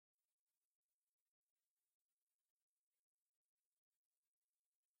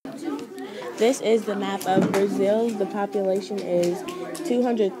This is the map of Brazil. The population is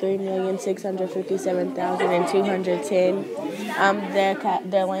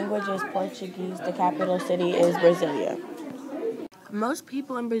 203,657,210. Their language is Portuguese. The capital city is Brasilia. Most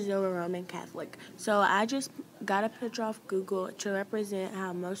people in Brazil are Roman Catholic, so I just got a picture off Google to represent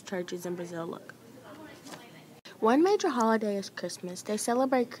how most churches in Brazil look. One major holiday is Christmas. They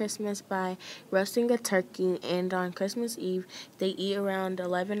celebrate Christmas by roasting a turkey, and on Christmas Eve, they eat around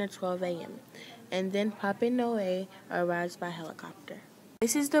 11 or 12 a.m. And then Papa Noel arrives by helicopter.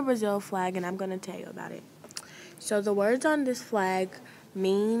 This is the Brazil flag, and I'm going to tell you about it. So the words on this flag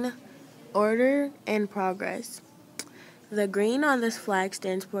mean order and progress. The green on this flag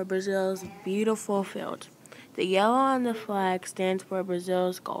stands for Brazil's beautiful fields. The yellow on the flag stands for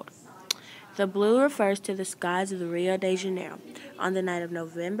Brazil's gold. The blue refers to the skies of Rio de Janeiro on the night of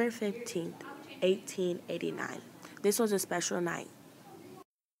November 15th, 1889. This was a special night.